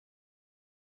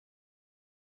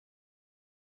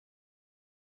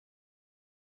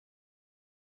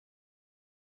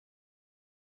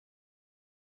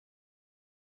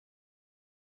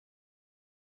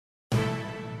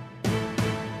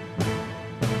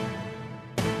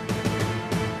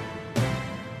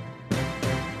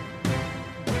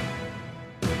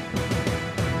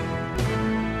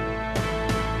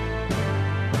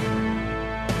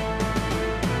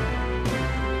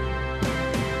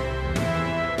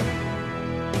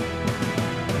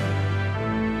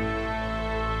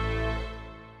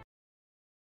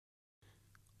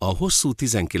A hosszú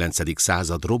 19.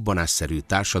 század robbanásszerű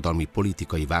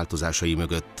társadalmi-politikai változásai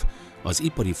mögött az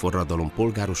ipari forradalom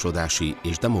polgárosodási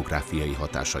és demográfiai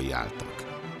hatásai álltak.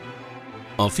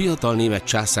 A fiatal német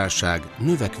császárság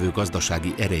növekvő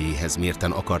gazdasági erejéhez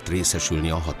mérten akart részesülni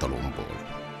a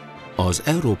hatalomból. Az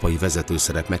európai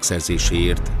vezetőszerep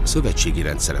megszerzéséért szövetségi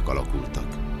rendszerek alakultak.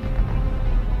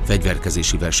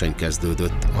 Fegyverkezési verseny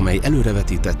kezdődött, amely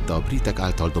előrevetítette a britek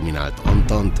által dominált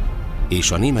Antant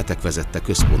és a németek vezette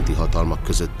központi hatalmak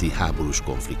közötti háborús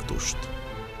konfliktust.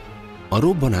 A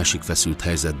robbanásig feszült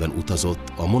helyzetben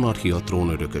utazott a monarchia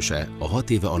trónörököse a 6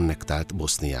 éve annektált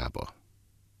Boszniába.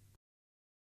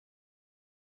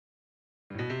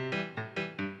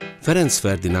 Ferenc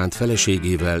Ferdinánd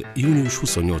feleségével június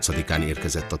 28-án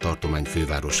érkezett a tartomány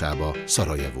fővárosába,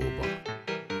 Szarajevóba.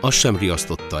 Az sem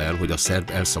riasztotta el, hogy a szerb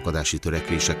elszakadási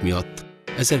törekvések miatt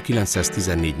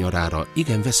 1914 nyarára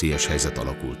igen veszélyes helyzet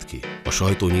alakult ki. A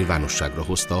sajtó nyilvánosságra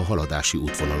hozta a haladási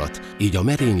útvonalat, így a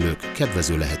merénylők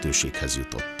kedvező lehetőséghez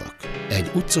jutottak.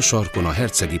 Egy utcasarkon a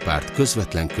hercegi párt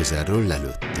közvetlen közelről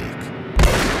lelőtték.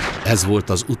 Ez volt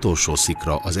az utolsó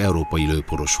szikra az európai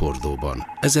lőporos hordóban.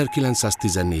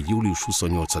 1914. július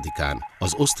 28-án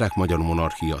az osztrák-magyar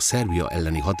monarchia Szerbia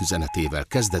elleni hadüzenetével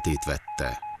kezdetét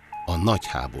vette a nagy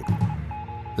háború.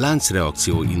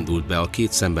 Láncreakció indult be a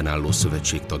két szemben álló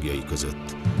szövetség tagjai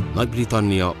között.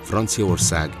 Nagy-Britannia,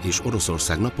 Franciaország és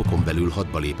Oroszország napokon belül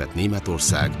hadba lépett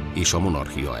Németország és a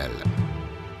monarchia ellen.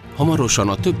 Hamarosan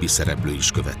a többi szereplő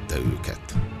is követte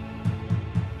őket.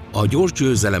 A gyors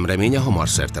győzelem reménye hamar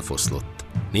szertefoszlott.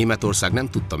 Németország nem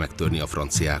tudta megtörni a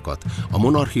franciákat, a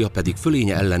monarchia pedig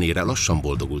fölénye ellenére lassan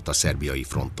boldogult a szerbiai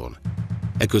fronton.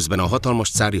 Eközben a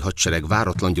hatalmas cári hadsereg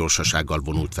váratlan gyorsasággal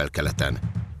vonult fel keleten,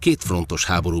 két frontos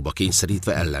háborúba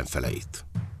kényszerítve ellenfeleit.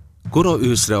 Kora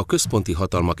őszre a központi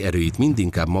hatalmak erőit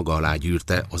mindinkább maga alá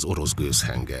gyűrte az orosz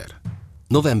gőzhenger.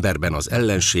 Novemberben az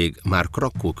ellenség már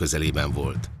Krakkó közelében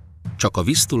volt. Csak a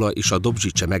Visztula és a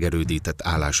Dobczyce megerődített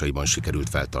állásaiban sikerült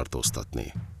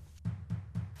feltartóztatni.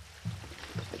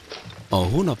 A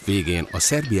hónap végén a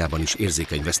Szerbiában is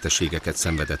érzékeny veszteségeket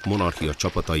szenvedett monarchia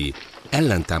csapatai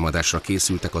ellentámadásra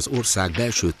készültek az ország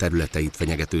belső területeit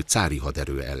fenyegető cári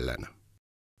haderő ellen.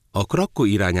 A Krakkó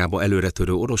irányába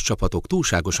előretörő orosz csapatok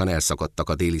túlságosan elszakadtak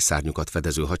a déli szárnyukat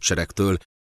fedező hadseregtől,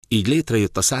 így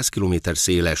létrejött a 100 km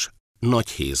széles nagy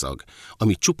hézag,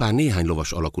 amit csupán néhány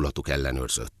lovas alakulatuk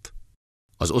ellenőrzött.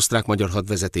 Az osztrák-magyar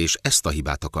hadvezetés ezt a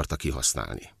hibát akarta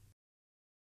kihasználni.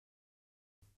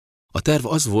 A terv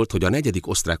az volt, hogy a 4.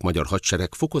 osztrák-magyar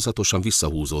hadsereg fokozatosan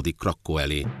visszahúzódik Krakkó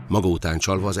elé, maga után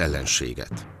csalva az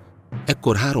ellenséget.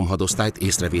 Ekkor 3 hadosztályt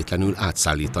észrevétlenül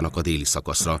átszállítanak a déli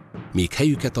szakaszra, míg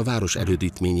helyüket a város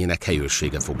erődítményének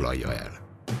helyőrsége foglalja el.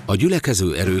 A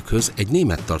gyülekező erőkhöz egy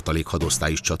német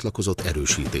tartalékhadosztály is csatlakozott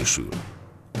erősítésül.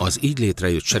 Az így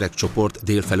létrejött seregcsoport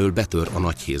délfelől betör a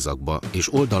nagy hézagba,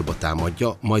 és oldalba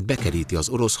támadja, majd bekeríti az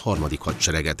orosz 3.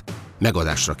 hadsereget,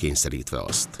 megadásra kényszerítve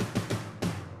azt.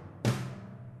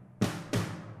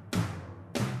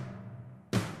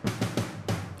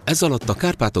 Ez alatt a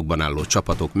Kárpátokban álló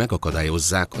csapatok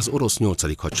megakadályozzák az orosz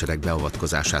 8. hadsereg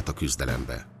beavatkozását a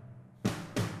küzdelembe.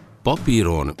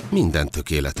 Papíron minden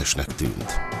tökéletesnek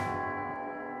tűnt.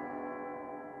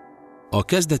 A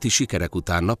kezdeti sikerek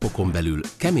után napokon belül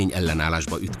kemény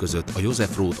ellenállásba ütközött a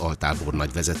József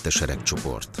altábornagy vezette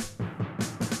seregcsoport.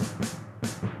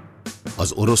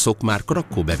 Az oroszok már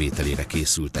Krakkó bevételére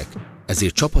készültek,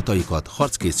 ezért csapataikat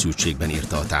harckészültségben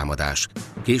érte a támadás,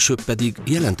 később pedig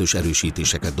jelentős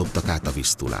erősítéseket dobtak át a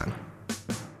Visztulán.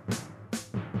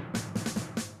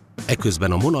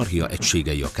 Eközben a monarchia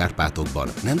egységei a Kárpátokban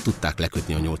nem tudták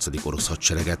lekötni a 8. orosz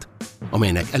hadsereget,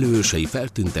 amelynek előősei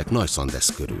feltűntek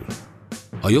Nagy-Szandesz körül.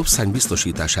 A jobb szárny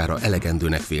biztosítására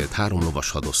elegendőnek vélt 3 lovas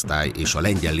hadosztály és a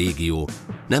lengyel légió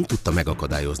nem tudta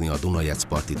megakadályozni a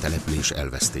Dunajec-parti település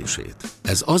elvesztését.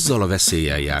 Ez azzal a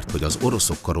veszéllyel járt, hogy az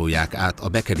oroszok karolják át a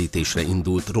bekerítésre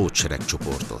indult Rót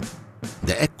seregcsoportot.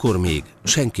 De ekkor még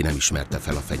senki nem ismerte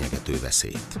fel a fenyegető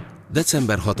veszélyt.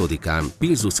 December 6-án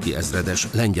Pilsudski ezredes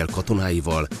lengyel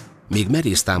katonáival még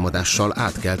merész támadással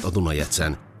átkelt a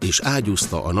Dunajecen, és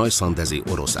ágyúzta a nagyszandezi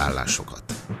orosz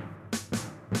állásokat.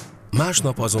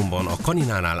 Másnap azonban a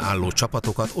Kaninánál álló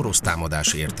csapatokat orosz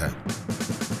támadás érte.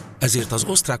 Ezért az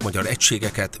osztrák-magyar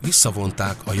egységeket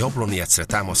visszavonták a Jablonjecre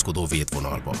támaszkodó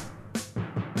védvonalba.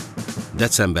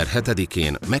 December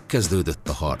 7-én megkezdődött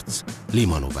a harc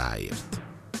Limanováért.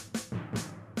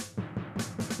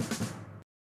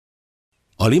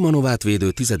 A Limanovát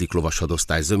védő 10.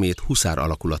 lovashadosztály zömét huszár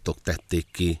alakulatok tették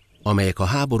ki, amelyek a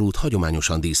háborút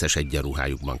hagyományosan díszes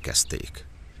egyenruhájukban kezdték.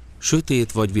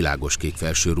 Sötét vagy világoskék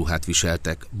felsőruhát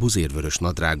viseltek, buzérvörös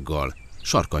nadrággal,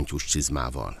 sarkantyús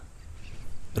csizmával.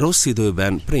 Rossz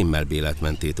időben prémmel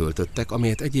béletmentét öltöttek,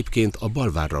 amelyet egyébként a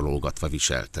balvárra lógatva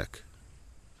viseltek.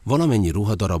 Valamennyi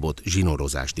ruhadarabot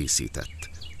zsinórozás díszített.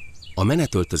 A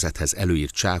menetöltözethez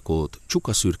előírt csákót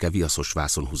csukaszürke viaszos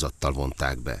vászonhúzattal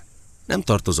vonták be. Nem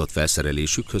tartozott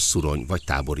felszerelésükhöz szurony vagy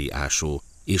tábori ásó,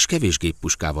 és kevés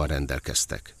géppuskával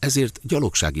rendelkeztek, ezért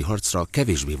gyalogsági harcra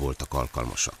kevésbé voltak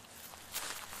alkalmasak.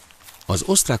 Az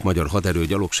osztrák-magyar haderő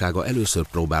gyalogsága először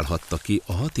próbálhatta ki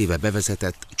a 6 éve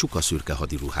bevezetett csukaszürke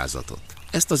hadiruházatot.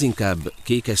 Ezt az inkább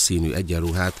kékes színű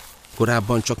egyenruhát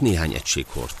korábban csak néhány egység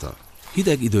hordta.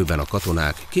 Hideg időben a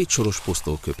katonák 2 soros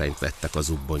posztolköpenyt vettek a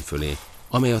zubbony fölé,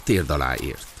 amely a térd alá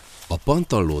ért. A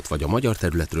pantallót vagy a magyar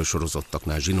területről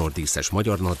sorozottaknál zsinórdíszes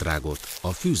magyar nadrágot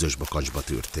a fűzős bakancsba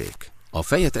tűrték. A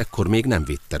fejet ekkor még nem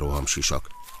védte rohamsisak,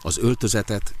 az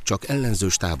öltözetet csak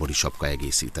ellenzős tábori sapka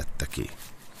egészítette ki.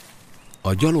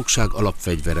 A gyalogság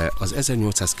alapfegyvere az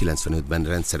 1895-ben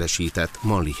rendszeresített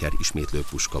Mannlicher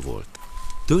ismétlőpuska volt.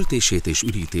 Töltését és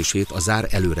ürítését a zár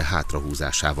előre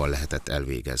hátrahúzásával lehetett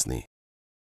elvégezni.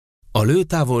 A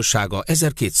lőtávolsága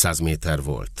 1200 méter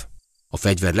volt. A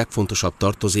fegyver legfontosabb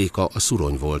tartozéka a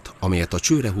szurony volt, amelyet a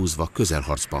csőre húzva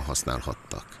közelharcban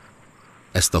használhattak.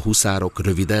 Ezt a huszárok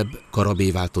rövidebb,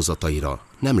 karabé változataira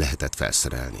nem lehetett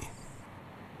felszerelni.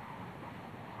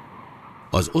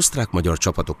 Az osztrák-magyar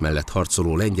csapatok mellett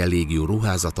harcoló lengyel légió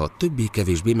ruházata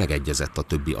többé-kevésbé megegyezett a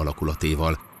többi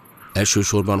alakulatéval,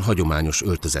 elsősorban hagyományos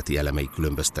öltözeti elemei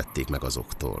különböztették meg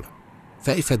azoktól.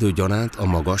 Fejfedő gyanánt a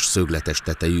magas, szögletes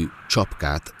tetejű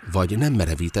csapkát vagy nem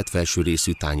merevített felső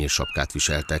részű tányérsapkát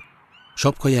viseltek,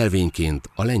 sapka jelvényként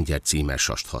a lengyel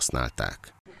címersast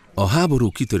használták. A háború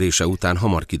kitörése után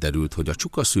hamar kiderült, hogy a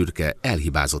csukaszürke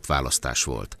elhibázott választás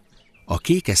volt. A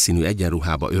kékes színű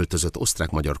egyenruhába öltözött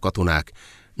osztrák-magyar katonák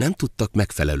nem tudtak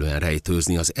megfelelően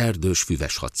rejtőzni az erdős,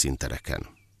 füves hadszíntereken.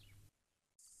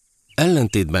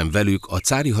 Ellentétben velük a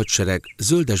cári hadsereg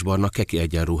zöldes-barna keki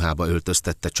egyenruhába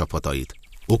öltöztette csapatait,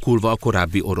 okulva a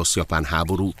korábbi orosz-japán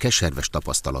háború keserves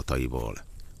tapasztalataiból.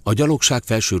 A gyalogság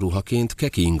felső ruhaként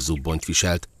keki ingzubbonyt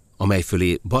viselt, amely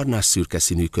fölé barnás-szürke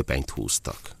színű köpenyt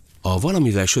húztak. A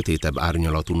valamivel sötétebb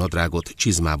árnyalatú nadrágot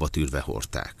csizmába tűrve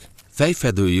hordták.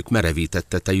 Fejfedőjük merevített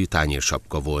tetejű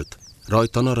tányérsapka volt,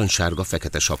 rajta narancssárga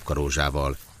fekete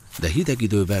sapkarózsával, de hideg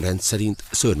időben rendszerint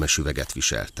szőrmesüveget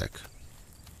viseltek.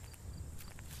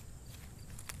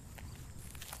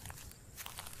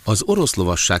 Az orosz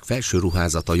lovasság felső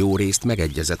ruházata jó részt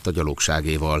megegyezett a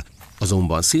gyalogságéval,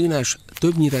 azonban színes,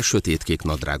 többnyire sötétkék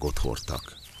nadrágot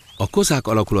hordtak. A kozák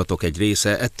alakulatok egy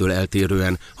része ettől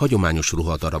eltérően hagyományos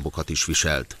ruhadarabokat is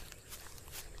viselt.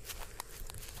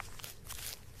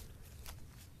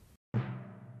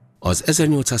 Az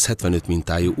 1875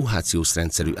 mintájú UHC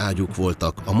rendszerű ágyúk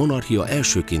voltak a Monarchia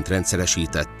elsőként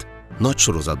rendszeresített, nagy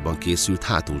sorozatban készült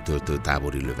hátultöltő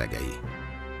tábori lövegei.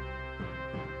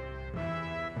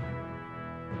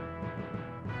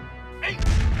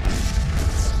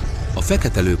 A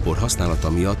fekete lőpor használata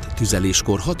miatt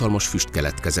tüzeléskor hatalmas füst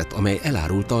keletkezett, amely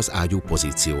elárulta az ágyú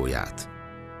pozícióját.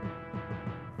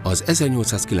 Az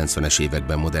 1890-es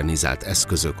években modernizált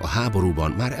eszközök a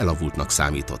háborúban már elavultnak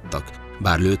számítottak,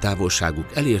 bár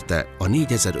lőtávolságuk elérte a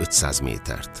 4500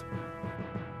 métert.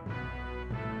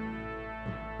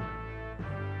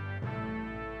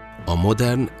 A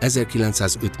modern,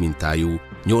 1905 mintájú,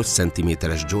 8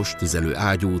 cm-es gyors tüzelő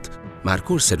ágyút már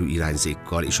korszerű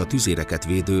irányzékkal és a tüzéreket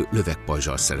védő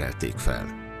lövegpajzsal szerelték fel.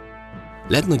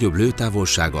 Legnagyobb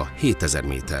lőtávolsága 7000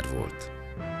 méter volt.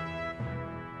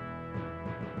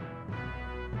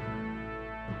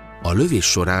 A lövés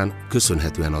során,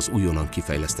 köszönhetően az újonnan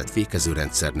kifejlesztett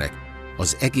fékezőrendszernek,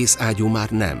 az egész ágyú már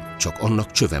nem, csak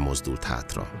annak csöve mozdult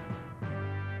hátra.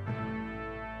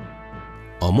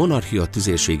 A Monarchia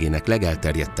tüzérségének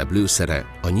legelterjedtebb lőszere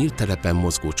a nyílt terepen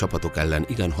mozgó csapatok ellen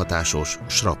igen hatásos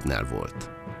shrapnel volt.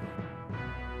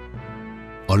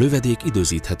 A lövedék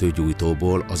időzíthető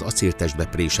gyújtóból, az acéltestbe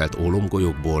préselt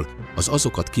ólomgolyókból, az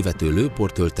azokat kivető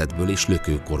lőportöltetből és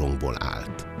lökőkorongból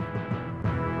állt.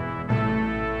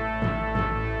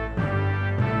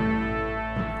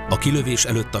 A kilövés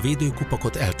előtt a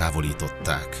védőkupakot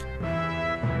eltávolították.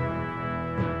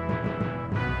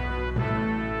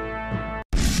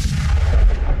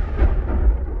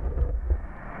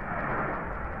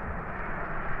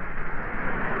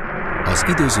 Az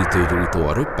időzítő gyújtó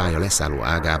a röppálya leszálló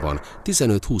ágában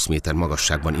 15-20 méter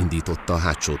magasságban indította a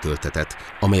hátsó töltetet,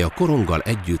 amely a koronggal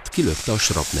együtt kilökte a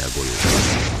shrapnel golyót.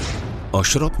 A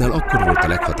shrapnel akkor volt a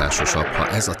leghatásosabb, ha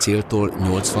ez a céltól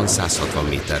 80-160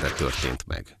 méterre történt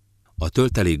meg. A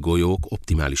töltelék golyók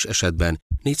optimális esetben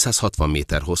 460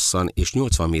 méter hosszan és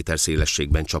 80 méter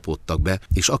szélességben csapódtak be,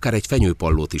 és akár egy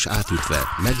fenyőpallót is átütve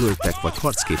megöltek vagy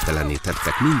harcképtelenné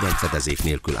tettek minden fedezék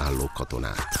nélkül álló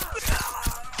katonát.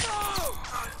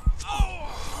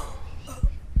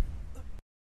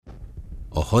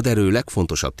 A haderő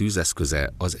legfontosabb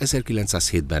tűzeszköze az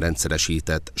 1907-ben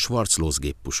rendszeresített Schwarz-Lose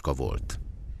géppuska volt.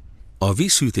 A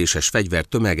vízhűtéses fegyver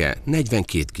tömege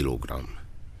 42 kg.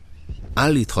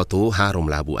 Állítható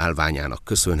háromlábú állványának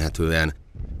köszönhetően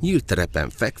nyílt terepen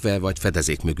fekve vagy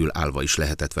fedezék mögül állva is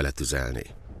lehetett vele tüzelni.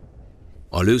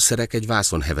 A lőszerek egy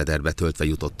vászonhevederbe töltve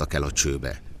jutottak el a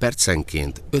csőbe,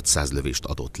 percenként 500 lövést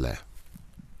adott le.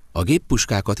 A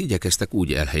géppuskákat igyekeztek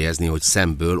úgy elhelyezni, hogy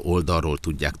szemből, oldalról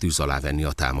tudják tűz alá venni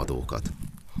a támadókat.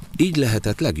 Így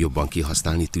lehetett legjobban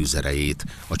kihasználni tűzerejét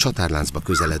a csatárláncba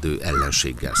közeledő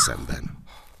ellenséggel szemben.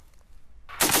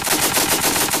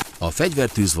 A fegyver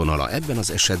tűzvonala ebben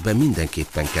az esetben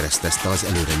mindenképpen keresztezte az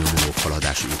előre nyomulók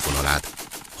haladási útvonalát,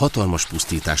 hatalmas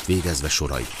pusztítást végezve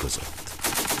soraik között.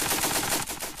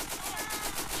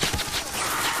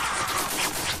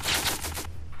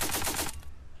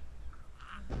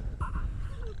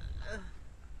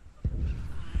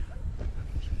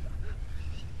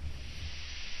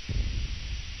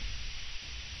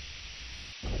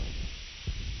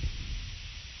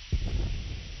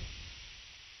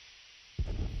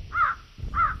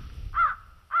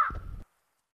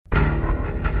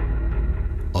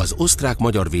 Az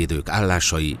osztrák-magyar védők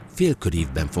állásai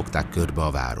félkörívben fogták körbe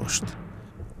a várost.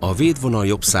 A védvonal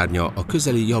jobb szárnya a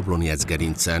közeli Jablonec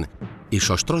gerincen és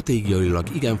a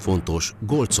stratégiailag igen fontos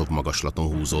Golcov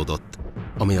magaslaton húzódott,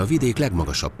 amely a vidék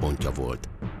legmagasabb pontja volt.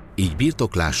 Így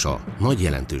birtoklása nagy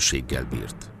jelentőséggel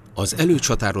bírt. Az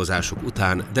előcsatározások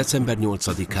után december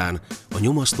 8-án a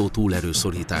nyomasztó túlerő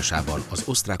szorításában az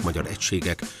osztrák-magyar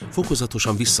egységek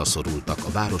fokozatosan visszaszorultak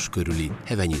a város körüli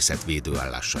hevenyészet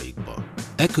védőállásaikba.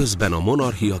 Eközben a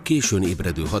Monarchia későn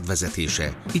ébredő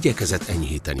hadvezetése igyekezett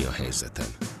enyhíteni a helyzeten.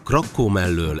 Krakkó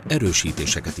mellől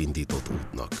erősítéseket indított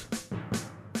útnak.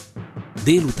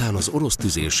 Délután az orosz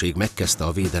tüzérség megkezdte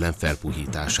a védelem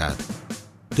felpuhítását.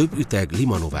 Több üteg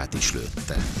Limanovát is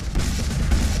lőtte.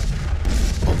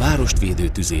 A várost védő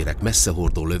tüzérek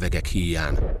messzehordó lövegek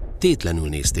híján tétlenül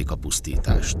nézték a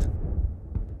pusztítást.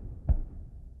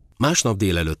 Másnap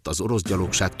délelőtt az orosz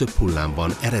gyalogság több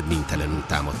hullámban eredménytelenül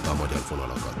támadta a magyar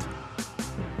vonalakat.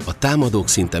 A támadók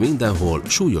szinte mindenhol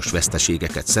súlyos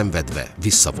veszteségeket szenvedve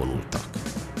visszavonultak.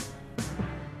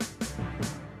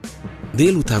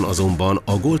 Délután azonban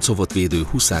a Golcovot védő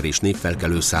huszár és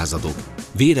népfelkelő századok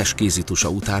véres kézitusa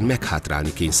után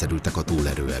meghátrálni kényszerültek a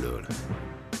túlerő elől.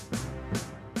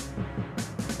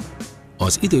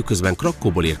 Az időközben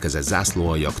Krakkóból érkezett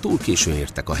zászlóaljak túl későn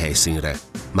értek a helyszínre,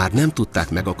 már nem tudták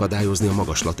megakadályozni a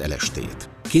magaslat elestét.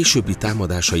 Későbbi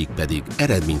támadásaik pedig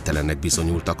eredménytelennek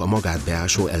bizonyultak a magát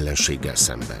beásó ellenséggel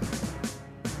szemben.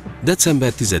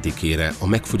 December 10-ére a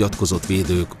megfogyatkozott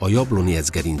védők a Jablonec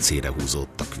gerincére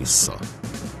húzódtak vissza.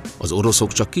 Az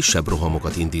oroszok csak kisebb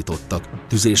rohamokat indítottak,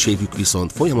 tüzérségük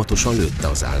viszont folyamatosan lőtte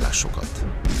az állásokat.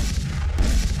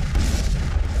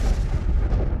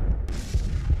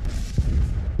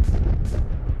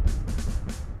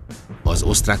 Az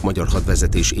osztrák-magyar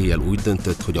hadvezetés éjjel úgy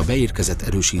döntött, hogy a beérkezett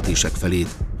erősítések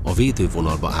felét a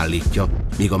védővonalba állítja,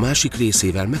 míg a másik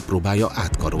részével megpróbálja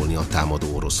átkarolni a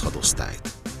támadó orosz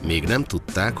hadosztályt. Még nem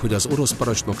tudták, hogy az orosz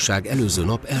parancsnokság előző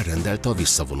nap elrendelte a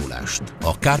visszavonulást.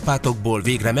 A Kárpátokból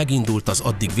végre megindult az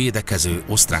addig védekező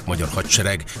osztrák-magyar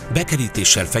hadsereg,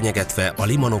 bekerítéssel fenyegetve a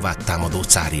Limanovát támadó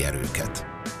cári erőket.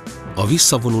 A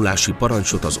visszavonulási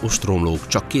parancsot az ostromlók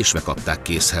csak késve kapták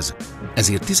készhez,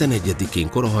 ezért 11-én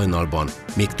korahajnalban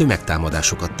még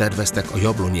tömegtámadásokat terveztek a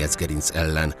Jablonec gerinc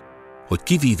ellen, hogy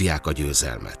kivívják a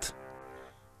győzelmet.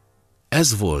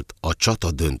 Ez volt a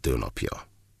csata döntő napja.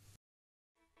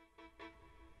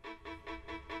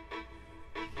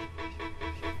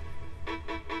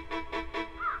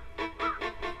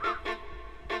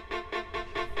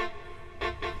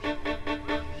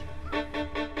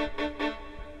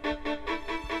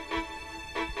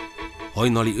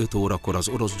 Hajnali 5 órakor az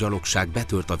orosz gyalogság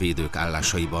betört a védők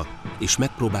állásaiba, és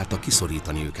megpróbálta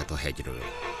kiszorítani őket a hegyről.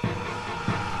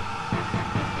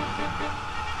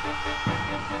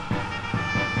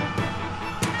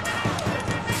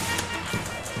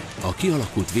 A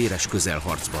kialakult véres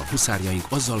közelharcban huszárjaink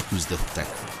azzal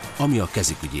küzdöttek, ami a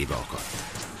kezük ügyébe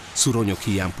akadt. Szuronyok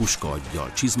híján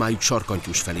puskaaggyal, csizmájuk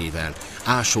sarkantyús felével,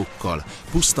 ásokkal,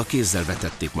 puszta kézzel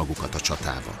vetették magukat a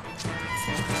csatába.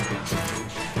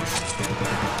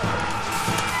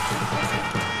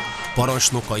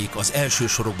 Parancsnokaik az első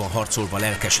sorokban harcolva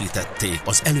lelkesítették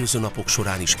az előző napok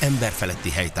során is emberfeletti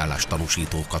helytállást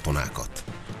tanúsító katonákat.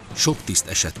 Sok tiszt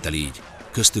esett el így,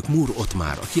 köztük Múr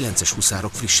Ottmár, a 9-es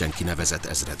huszárok frissen kinevezett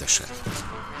ezredese.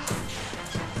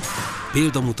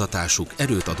 Példamutatásuk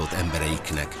erőt adott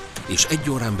embereiknek, és egy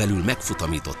órán belül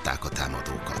megfutamították a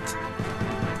támadókat.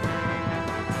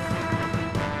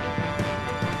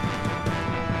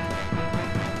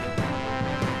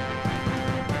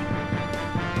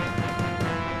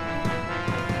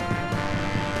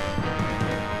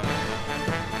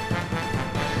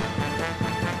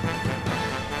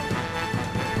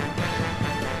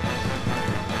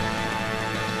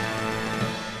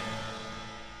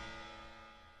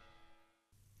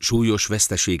 Súlyos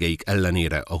veszteségeik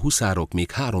ellenére a huszárok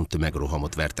még 3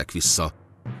 tömegrohamot vertek vissza,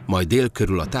 majd dél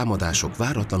körül a támadások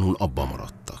váratlanul abba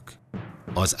maradtak.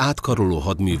 Az átkaroló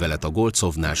hadművelet a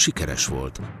Golcovnál sikeres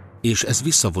volt, és ez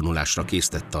visszavonulásra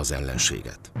késztette az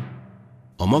ellenséget.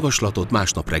 A magaslatot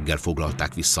másnap reggel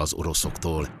foglalták vissza az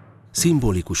oroszoktól,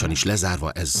 szimbolikusan is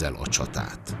lezárva ezzel a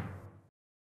csatát.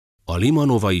 A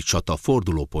limanovai csata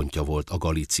fordulópontja volt a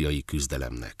galíciai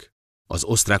küzdelemnek. Az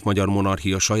osztrák-magyar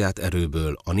monarchia saját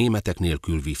erőből a németek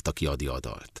nélkül vívta ki a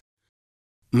diadalt.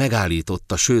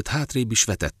 Megállította, sőt hátrébb is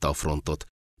vetette a frontot,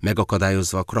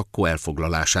 megakadályozva a Krakkó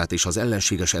elfoglalását és az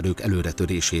ellenséges erők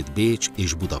előretörését Bécs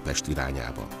és Budapest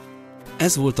irányába.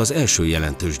 Ez volt az első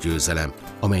jelentős győzelem,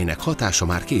 amelynek hatása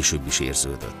már később is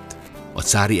érződött. A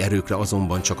cári erőkre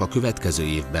azonban csak a következő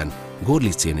évben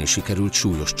Gorlicénél sikerült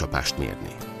súlyos csapást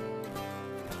mérni.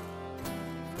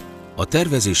 A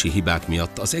tervezési hibák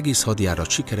miatt az egész hadjárat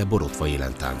sikere borotva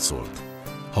élen táncolt.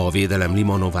 Ha a védelem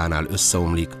Limanovánál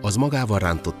összeomlik, az magával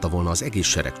rántotta volna az egész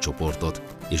seregcsoportot,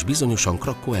 és bizonyosan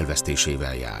Krakkó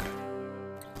elvesztésével jár.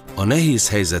 A nehéz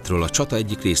helyzetről a csata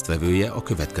egyik résztvevője a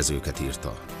következőket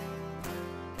írta.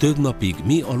 Több napig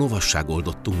mi a lovasság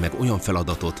oldottunk meg olyan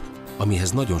feladatot,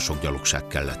 amihez nagyon sok gyalogság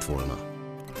kellett volna.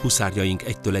 Huszárjaink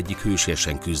egytől egyig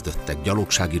hősiesen küzdöttek,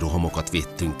 gyalogsági rohamokat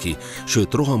védtünk ki,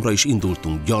 sőt rohamra is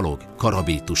indultunk gyalog,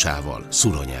 karabétusával,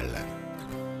 szurony ellen.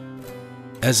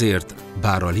 Ezért,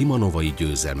 bár a limanovai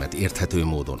győzelmet érthető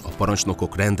módon a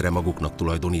parancsnokok rendre maguknak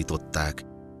tulajdonították,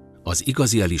 az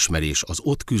igazi elismerés az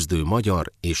ott küzdő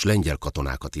magyar és lengyel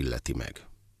katonákat illeti meg.